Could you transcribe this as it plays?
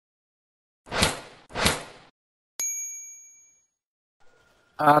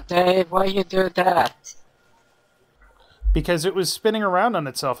Dave, why you do that? Because it was spinning around on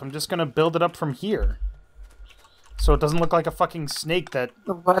itself. I'm just gonna build it up from here. So it doesn't look like a fucking snake that...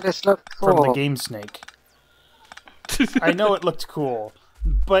 But it looked cool. From the game Snake. I know it looked cool.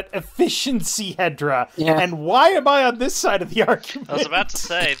 But efficiency, Hedrah. Yeah. And why am I on this side of the argument? I was about to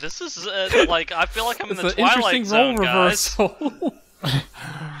say, this is, like, I feel like I'm in the It's Twilight Zone, guys. reversal.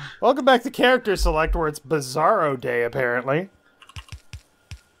 Welcome back to Character Select, where it's Bizarro Day, apparently.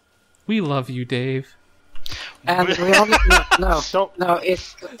 We love you, Dave. And we only... No,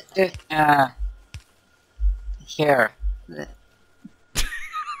 it's... Here.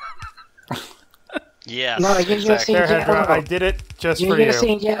 Yes, No, you're exactly. using There, Hedrah, yellow. I did it just You're for you.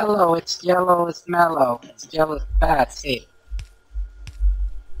 using yellow. It's yellow. It's mellow. It's yellow. It's bad. See.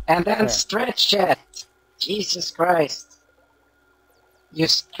 And then Yeah. stretch it. Jesus Christ. You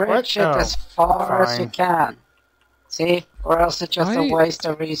stretch What? it Oh, as far as you fine. can. See? Or else it's just a waste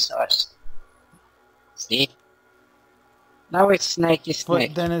of resource. See? Now it's snaky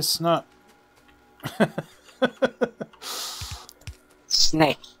snake. But then it's not...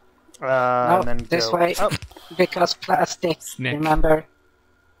 Snake. No, and then this go way. up. Because plastic, Snake. remember,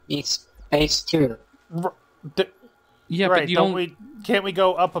 needs space too. Yeah, Right, but you don't don't... we... Can't we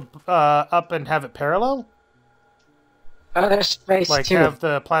go up and have it parallel? Oh, there's space Like, too. have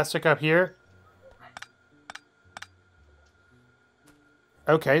the plastic up here?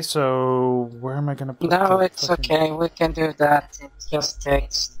 Okay, so... Where am I gonna put No, the it's fucking- okay. We can do that. It just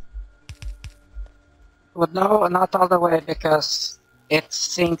takes... Well, no, not all the way, because it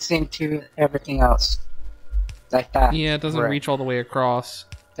sinks into everything else. Like that. Yeah, it doesn't Right. reach all the way across.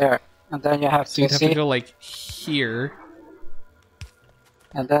 There. And then you have So to you'd have see, to go, like, here.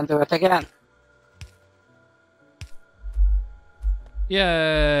 and then do it again.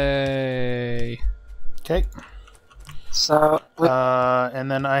 Yay! Okay. So, we, And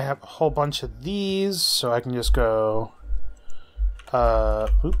then I have a whole bunch of these, so I can just go...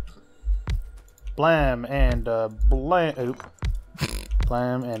 Oop. Blam, and blam... Oop.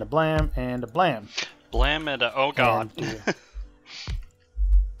 Blam, and a blam, and a blam. Blam and oh god. And,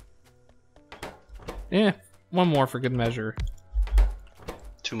 Yeah, one more for good measure.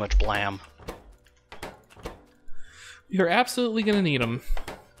 Too much blam. You're absolutely gonna need them.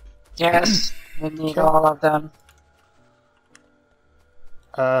 yes, we need all of them.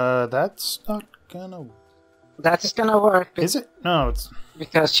 that's not gonna... That's gonna work Is it? No, it's...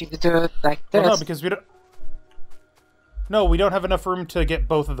 because you do it like this. Well, no, because we don't... No, we don't have enough room to get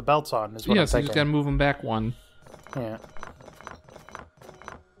both of the belts on, is what Yeah, I'm so you just gotta thinking. move them back one. Yeah.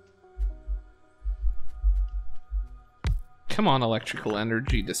 Come on, electrical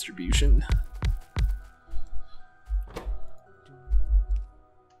energy distribution.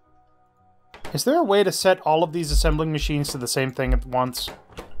 Is there a way to set all of these assembling machines to the same thing at once?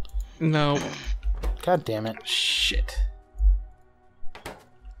 No. God damn it. Shit.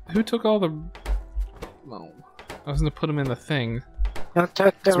 Who took all the... No. I was gonna put them in the thing. You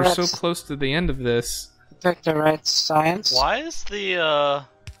took the We're red, so close to the end of this. took the red science. Why is the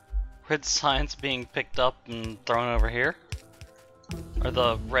red science being picked up and thrown over here? Are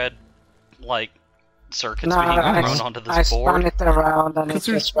the red, like, circuits No, being I- thrown onto I this spun board? it around and it 'Cause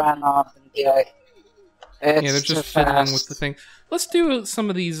there's- just ran off. And yeah, it's Yeah, they're too just fiddling fast. with the thing. Let's do some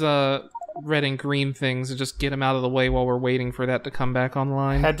of these red and green things and just get them out of the way while we're waiting for that to come back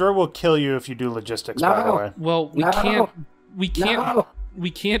online. Hedrah will kill you if you do logistics, by the No. way. Well, we No. can't. We can't. No. We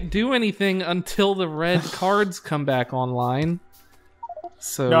can't do anything until the red cards come back online.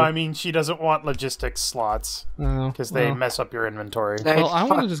 So. No, I mean, she doesn't want logistics slots, Oh, because they well. mess up your inventory. They Well, I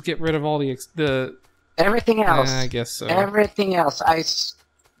want to fuck just get rid of all the. everything else. I guess so. Everything else. I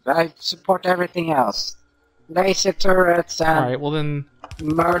support everything else. Laser turrets and All right. Well then.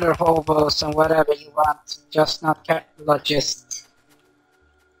 murder hobos and whatever you want. Just not logistics.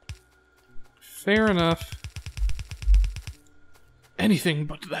 Fair enough. Anything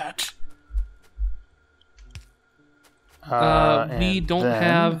but that. We And don't then-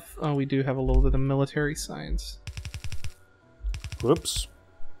 have. Oh, we do have a little bit of military science. Whoops.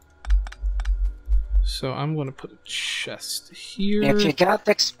 So I'm going to put a chest here. If you got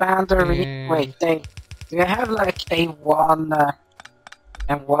expander, And- wait, do you have like a one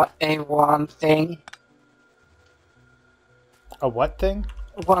and what a one thing? A what thing?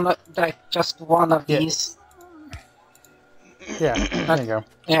 Like just one of Yeah. these. Yeah, there you go.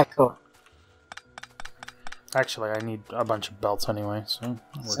 Yeah, cool. Actually, I need a bunch of belts anyway, so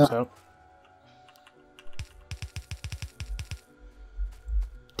it works out.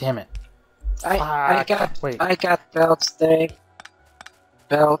 Damn it. I Fuck. Wait. got belts, Dave.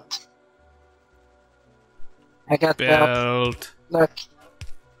 Belt. I got belt. Belt. Look,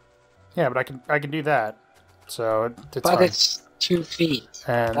 Yeah, but I can do that. So it's But fine. it's 2 feet.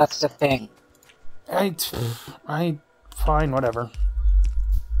 And That's the thing. I fine, whatever.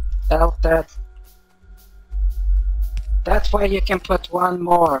 Well, that's why you can put 1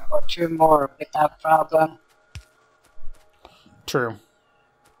 more or 2 more without problem. True.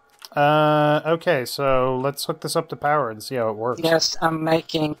 Okay, so let's hook this up to power and see how it works. Yes, I'm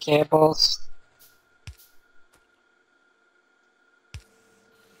making cables.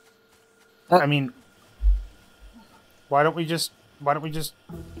 I mean, why don't we just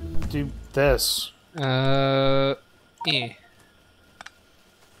do this? Eh.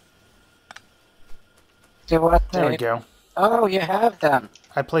 Do what? There we go. Oh, you have them.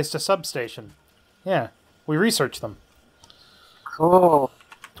 I placed a substation. Yeah, we researched them. Cool.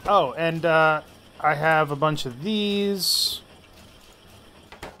 Oh, and I have a bunch of these.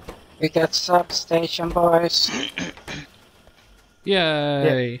 We got substation, boys.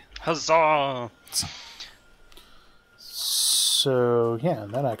 Yay! Huzzah! So yeah,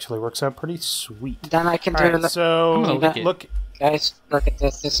 that actually works out pretty sweet. Then I can do Alright, so I'm gonna lick it. look. Guys, look at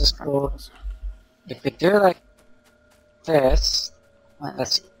this. This is cool. If we do like this, well,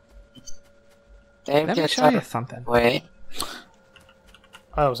 let's. Dave Let me gets show out you of something. the way.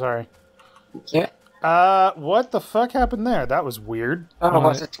 Oh, sorry. Yeah. What the fuck happened there? That was weird. Oh,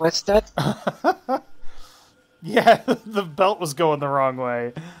 was it twisted? Yeah, the belt was going the wrong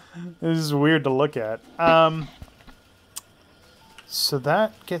way. It was weird to look at. So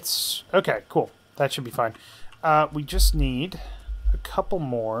that gets... Okay, cool. That should be fine. We just need a couple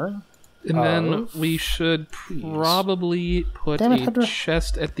more. And then we should these. probably put Damn it, a Hedrah.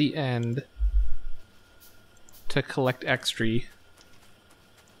 chest at the end to collect extra.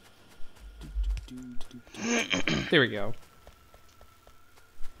 There we go.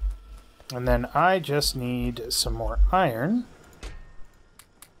 And then I just need some more iron.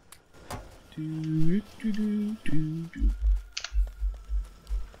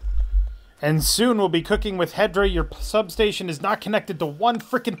 And soon we'll be cooking with Hedrah. Your substation is not connected to one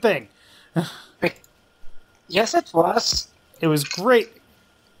freaking thing. Yes, it was. It was great.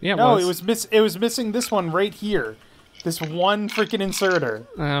 Yeah, No, it was missing this one right here. This one freaking inserter.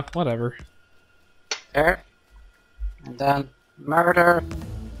 Whatever. There. And then murder.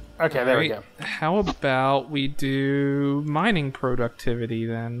 Okay, there we go. Alright, how about we do mining productivity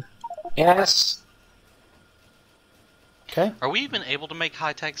then? Yes. Okay. Are we even able to make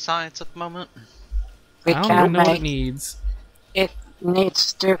high-tech science at the moment? We I don't can even know what it make. needs. It needs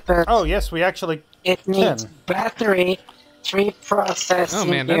stupid. Oh, yes, we actually... It needs can. battery, 3 processing Oh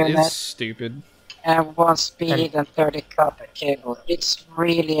man, that is units, stupid. and 1 speed and 30 copper cable. It's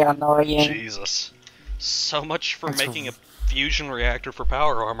really annoying. Jesus. So much for That's making a fusion reactor for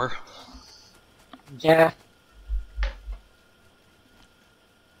power armor. Yeah.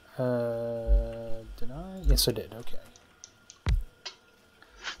 Did I? Yes, I did. Okay.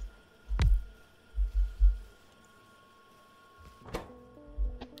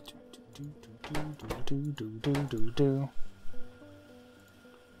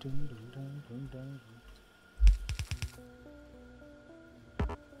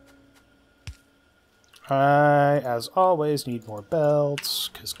 I, as always, need more belts,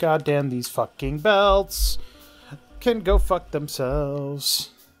 because goddamn these fucking belts can go fuck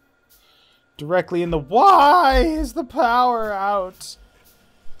themselves. Directly in the... Why is the power out?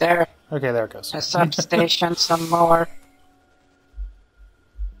 There. Okay, there it goes. A substation, some more.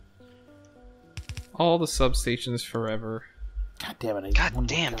 All the substations forever. God damn it. I need one God more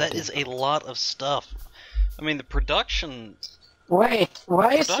damn, that goddamn is a belt. lot of stuff. I mean, the production Wait,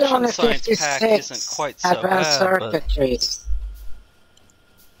 why is there Production only science pack 56 isn't quite so advanced bad, but- circuitries?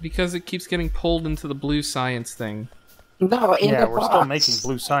 Because it keeps getting pulled into the blue science thing. No, in Yeah, the we're box. still making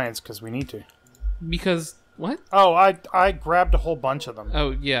blue science because we need to. Because what? Oh, I grabbed a whole bunch of them.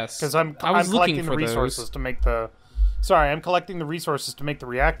 Oh yes. Because I'm looking collecting for the resources those. to make the... Sorry, I'm collecting the resources to make the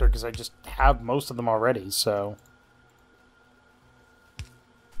reactor because I just have most of them already, so...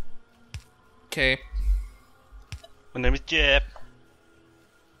 Okay. My name is Jeff.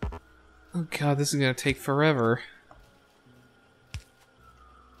 Oh god, this is gonna take forever.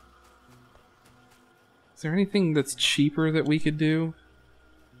 Is there anything that's cheaper that we could do?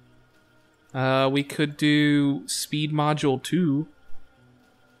 We could do speed module 2.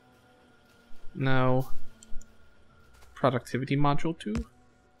 No. Productivity module 2?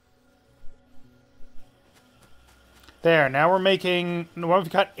 There, now we're making... Well, we've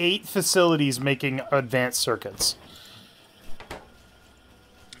got 8 facilities making advanced circuits.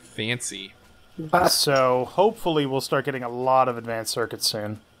 Fancy. But So, hopefully we'll start getting a lot of advanced circuits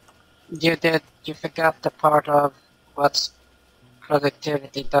soon. you forgot the part of what's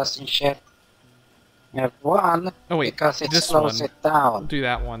productivity doesn't shift. You have 1 Oh wait, because it this slows one. it I'll down. do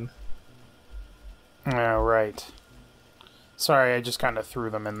that one. Oh, right. Sorry, I just kind of threw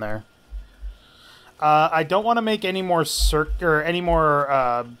them in there. I don't want to make any more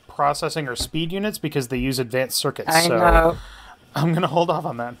processing or speed units because they use advanced circuits. I so know. I'm gonna hold off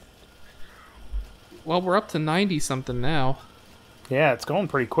on that. Well, we're up to 90 something now. Yeah, it's going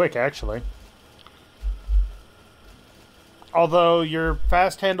pretty quick actually. Although your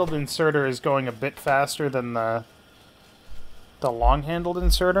fast-handled inserter is going a bit faster than the long-handled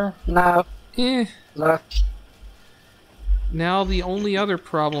inserter. No, Eh. look. Now the only other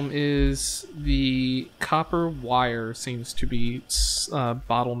problem is the copper wire seems to be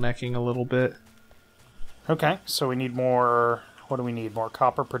bottlenecking a little bit. Okay, so we need more... What do we need? More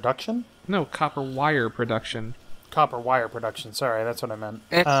copper production? No, copper wire production. Copper wire production, sorry, that's what I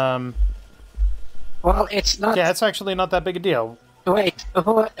meant. Well, it's not... Yeah, it's actually not that big a deal. Wait,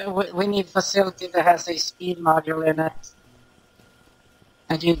 we need facility that has a speed module in it.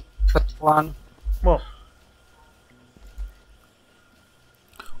 And you put 1. Well,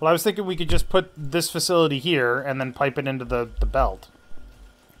 I was thinking we could just put this facility here and then pipe it into the belt.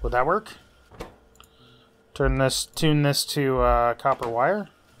 Would that work? Tune this to copper wire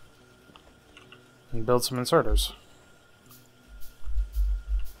and build some inserters.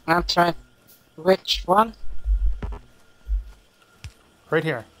 I'm trying... Which one? Right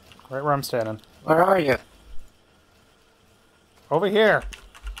here. Right where I'm standing. Where are you? Over here.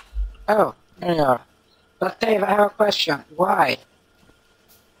 Oh, there you are. But Dave, I have a question. Why?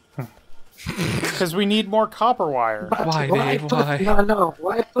 Because we need more copper wire. But Why, Dave? put, Why? No.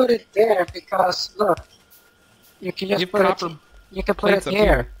 Why put it there? Because look, you can just You have put copper it. You can put it plates up here.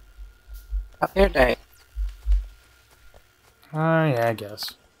 here. Up here, Dave. Yeah, I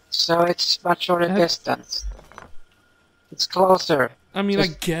guess. So it's much shorter That- distance. It's closer. I mean, I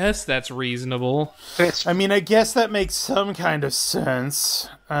Just- guess that's reasonable. It's I mean, I guess that makes some kind of sense.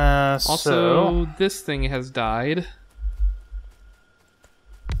 Also, this thing has died.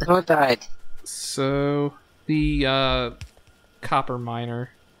 who died? So, the copper miner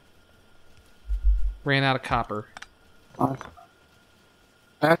ran out of copper. Oh.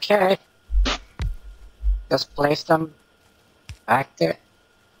 Okay. Just place them back there.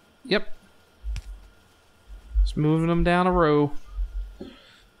 Yep. Just moving them down a row.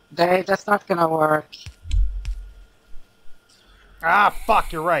 Dave, that's not gonna work. Ah,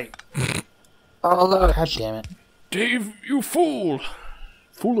 fuck, you're right. Oh look. God damn it. Dave, you fool!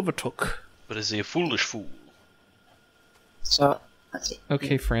 Fool of a took. But is he a foolish fool? So let's see.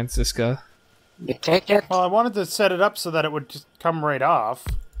 Okay, Francisca. You take it. Well, I wanted to set it up so that it would just come right off.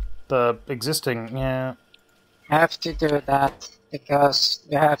 The existing, yeah. Have to do that because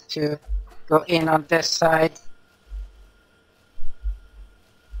you have to go in on this side.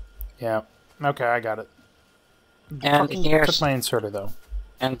 Yeah. Okay, I got it. And Fucking here's took my inserter, though.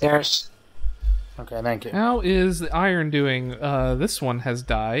 and there's Okay, thank you. How is the iron doing? This one has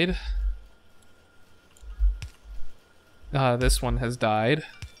died. This one has died.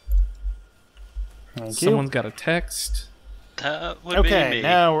 Thank Someone's got a text. That would Okay, be me.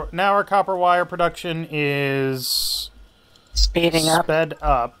 now our copper wire production is speeding up. sped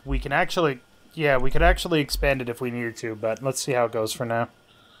up. We can actually, yeah, we could actually expand it if we needed to, but let's see how it goes for now.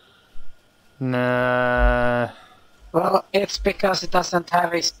 Nah. Well, it's because it doesn't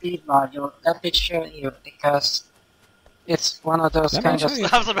have a speed module. Let me show you because it's one of those Let me kind of. show you.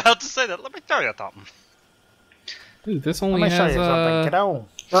 I was about to say that. Let me tell you something. Ooh, this Let only me show has you something, kiddo.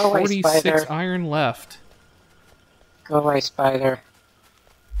 Go away, 46 spider. iron left. Go away, spider.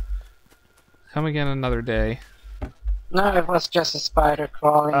 Come again another day. No, it was just a spider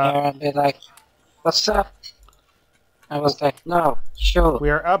crawling here and be like, "What's up?" I was like, "No, shoot." We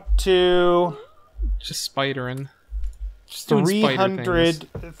are up to Just spidering. Just doing spider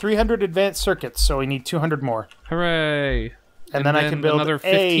 300 advanced circuits, so we need 200 more. Hooray! And then I can build another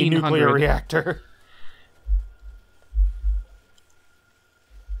a nuclear 1500. reactor.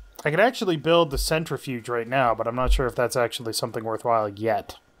 I could actually build the centrifuge right now, but I'm not sure if that's actually something worthwhile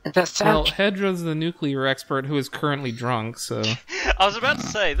yet. The Well, sound. Hedrah's the nuclear expert who is currently drunk, so... I was about to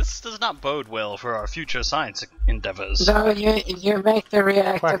say, this does not bode well for our future science endeavors. No, you make the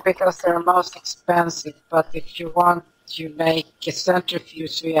reactor Quack. because they're most expensive. But if you want, you make a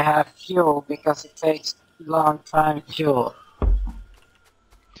centrifuge so you have fuel because it takes a long time fuel.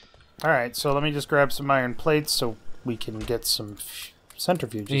 Alright, so let me just grab some iron plates so we can get some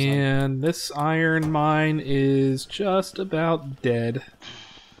centrifuges. in. And this iron mine is just about dead.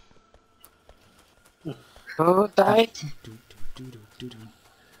 Who died?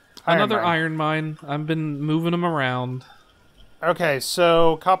 Another iron mine. I've been moving them around. Okay,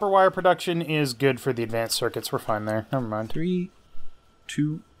 so copper wire production is good for the advanced circuits. We're fine there. Never mind. 3,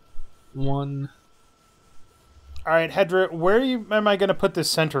 2, 1. All right, Hedrah, where am I going to put this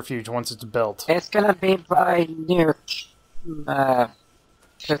centrifuge once it's built? It's gonna be by nuke. No,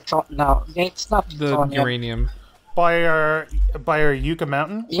 it's not The plutonium. uranium. By our Yucca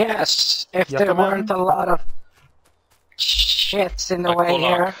Mountain? Yes, if Yucca there weren't Mountain? a lot of shits in the Like way what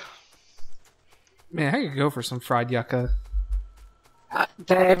here. Man, I could go for some fried yucca.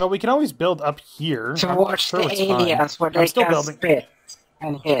 Dave, Well, we can always build up here. to I'm watch sure the it's fine. aliens where I'm they still can building. spit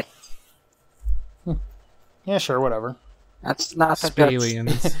and hit. Yeah, sure, whatever. That's not a good...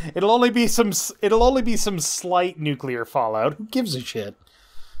 Spalians. It'll only be some slight nuclear fallout. Who gives a shit?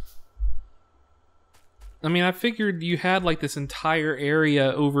 I mean, I figured you had like this entire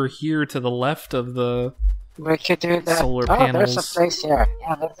area over here to the left of the... We could do that. Solar There's panels. a place here.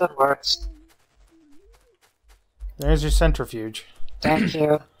 Yeah, that works. There's your centrifuge. Thank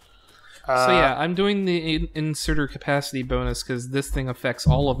you. So yeah, I'm doing the inserter capacity bonus because this thing affects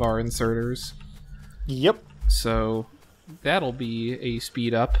all of our inserters. Yep. So that'll be a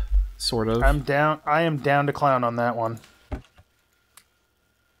speed up, sort of. I am down to clown on that one.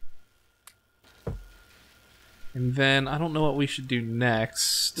 And then I don't know what we should do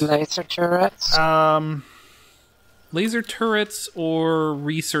next. Laser turrets. Laser turrets or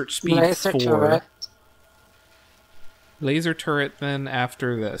research speed Laser 4? turret. Laser turret then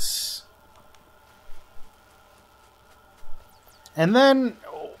after this. And then,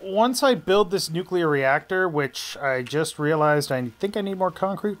 once I build this nuclear reactor, which I just realized I think I need more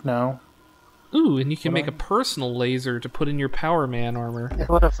concrete? No. Ooh, and you can make a personal laser to put in your Power Man armor.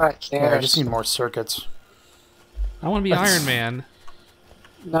 What if I Yeah, I care? just need more circuits. I want to be Iron Man.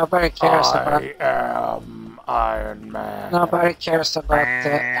 Nobody cares about... I am Iron Man. Nobody cares about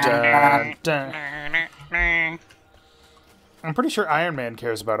the... Dun, dun. I'm pretty sure Iron Man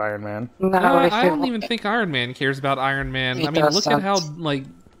cares about Iron Man. no, if I you- don't even think Iron Man cares about Iron Man. He I mean, look at how doesn't. like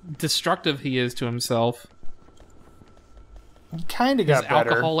destructive he is to himself. He kind of His got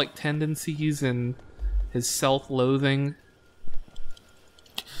better. alcoholic tendencies and his self-loathing.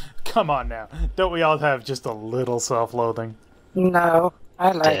 Come on now. Don't we all have just a little self-loathing? No,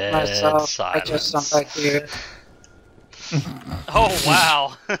 I like Dead myself. I just don't silence. like you. Oh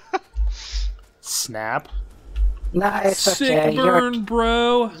wow! Snap. No, it's Sick okay. burn,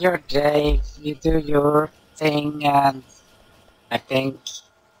 bro. You're Dave. You do your thing, and I think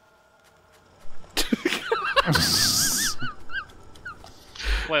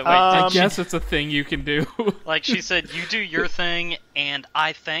Wait, I did she, guess it's a thing you can do. like she said, you do your thing, and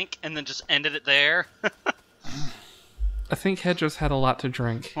I think, and then just ended it there. I think Hedrah's had a lot to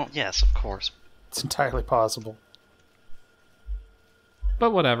drink, Well, yes, of course. It's entirely possible.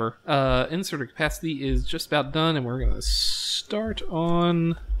 but whatever. Inserter capacity is just about done, and we're gonna start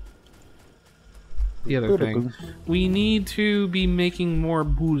on the other thing. We need to be making more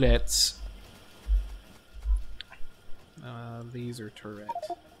bullets. Laser turret.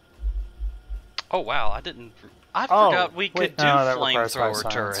 Oh wow, I didn't. I Oh, forgot we wait, could do no, that requires high flamethrower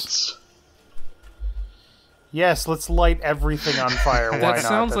science. turrets. Yes, let's light everything on fire. Why That not?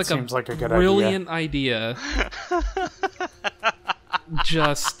 sounds That like seems like a good brilliant idea.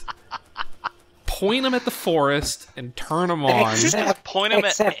 Just point them at the forest and turn them on. except, Point 'em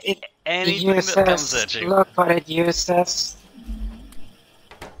at except it Anything uses, that comes at you. Look what it uses.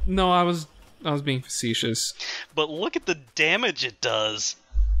 No, I was being facetious. But look at the damage it does.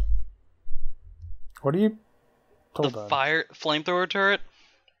 What are you? Hold The on. flamethrower turret,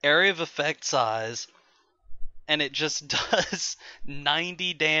 area of effect size, and it just does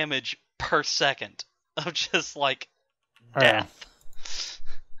 90 damage per second of just like Oh, yeah. death.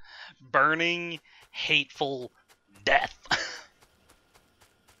 Burning, hateful death.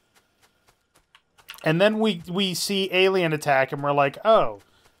 And then we see alien attack, and we're like, oh,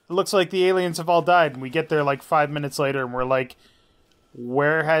 it looks like the aliens have all died. And we get there like 5 minutes later, and we're like,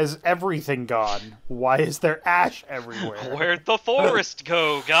 where has everything gone? Why is there ash everywhere? Where'd the forest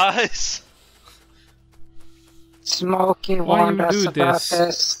go, guys? Smokey Why warned you us do about this?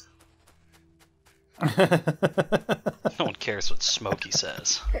 this. No one cares what Smokey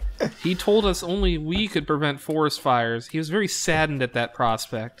says. He told us only we could prevent forest fires. He was very saddened at that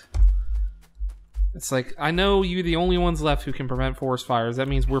prospect. It's like, I know you're the only ones left who can prevent forest fires. That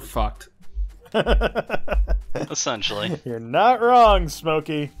means we're fucked. Essentially. You're not wrong,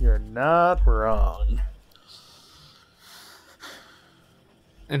 Smokey. You're not wrong.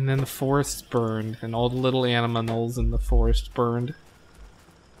 And then the forest burned, and all the little animals in the forest burned.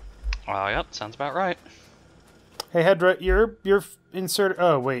 Oh, yep, sounds about right. Hey, Hedrah, you're insert.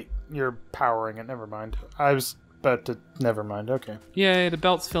 Oh wait, you're powering it. Never mind. I was but never mind. Okay. Yay, the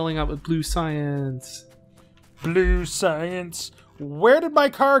belt's filling up with blue science. Blue science. Where did my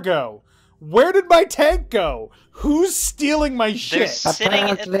car go? Where did my tank go? Who's stealing my They're shit? sitting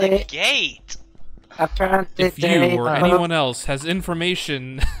at the Apparently- gate. Apparently If you or anyone else has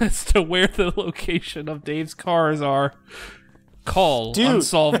information as to where the location of Dave's cars are, call Dude.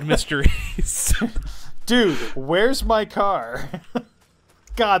 Unsolved Mysteries. Dude, where's my car?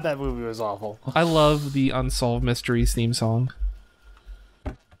 God, that movie was awful. I love the Unsolved Mysteries theme song.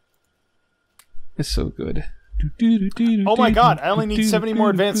 It's so good. Oh my god, I only need 70 more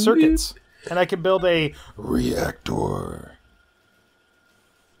advanced circuits. And I can build a reactor.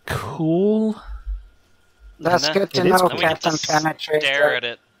 Cool. That's And then- good to It is know, cool. And we get to Captain Penetrator. stare at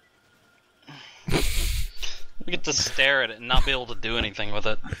it. We get to stare at it and not be able to do anything with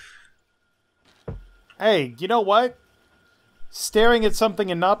it. Hey, you know what? Staring at something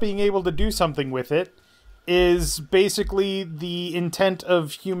and not being able to do something with it is basically the intent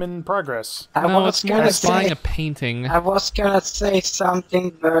of human progress. I No, was it's more gonna like buying say, a painting. I was gonna say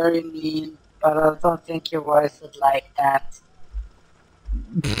something very mean, but I don't think you voiced it like that.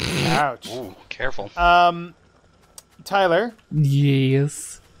 Ouch. Ooh, careful. Tyler,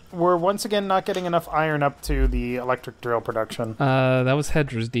 Yes. we're once again not getting enough iron up to the electric drill production. That was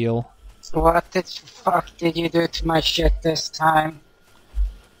Hedrah's deal. What the fuck did you do to my shit this time?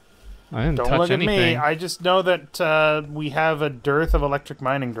 I didn't Don't touch look at anything. me. I just know that we have a dearth of electric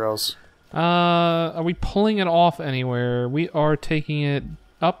mining drills. Are we pulling it off anywhere? We are taking it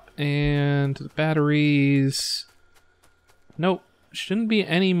up and the batteries. Nope. Shouldn't be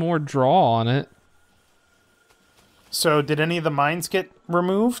any more draw on it. So, did any of the mines get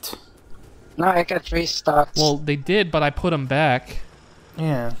removed? No, I got restocked. Well, they did, but I put them back.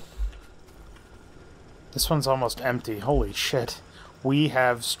 Yeah. This one's almost empty. Holy shit. We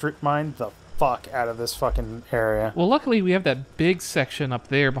have strip mined the fuck out of this fucking area. Well, luckily we have that big section up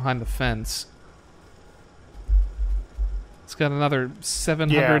there behind the fence. It's got another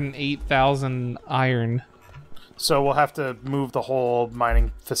 708,000 iron. So we'll have to move the whole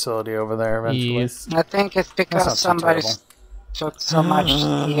mining facility over there eventually. Yes. I think it's That's because not so somebody terrible. took so much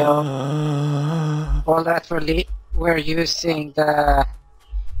steel. Well, that we're using the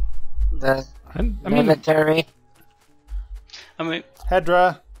I mean, military. I mean,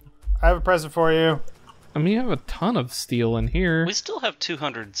 Hedrah, I have a present for you. you have a ton of steel in here. we still have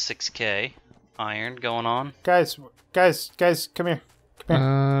 206k iron going on. Guys, come here. Come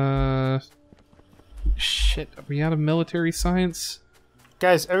here. Shit, are we out of military science?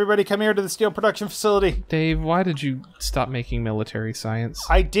 Guys, everybody come here to the steel production facility. Dave, why did you stop making military science?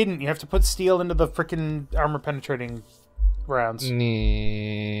 I didn't. You have to put steel into the frickin' armor penetrating rounds.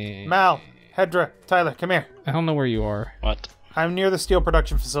 Nah. Mal, Hedrah, Tyler, come here. I don't know where you are. What? I'm near the steel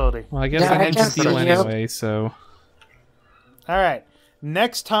production facility. Well, I guess Yeah, I I need can steel see you. anyway, so... Alright.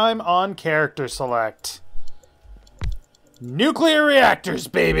 Next time on Character Select. Nuclear reactors,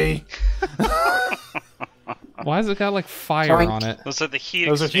 baby! Why has it got, like, fire Joink. on it? Those are the heat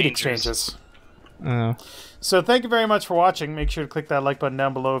Those are heat exchangers. exchanges. Oh. So thank you very much for watching. Make sure to click that like button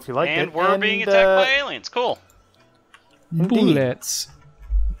down below if you liked it. And we're being attacked by aliens. Cool. Indeed. Bullets.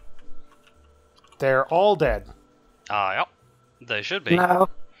 They're all dead. Yep. They should be. No,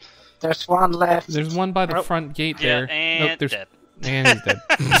 there's one left. There's one by the Oh. front gate Yeah, there. and Nope, there's... dead. And he's dead.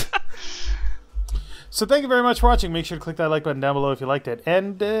 So thank you very much for watching. Make sure to click that like button down below if you liked it.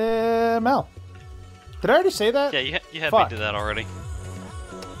 And, Mel. Did I already say that? Yeah, you had Fuck. me do that already.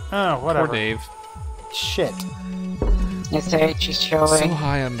 Oh, Poor whatever. Dave. Shit. His age is So showing.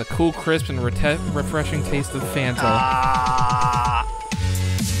 high on the cool, crisp, and refreshing taste of Fanta. Ah.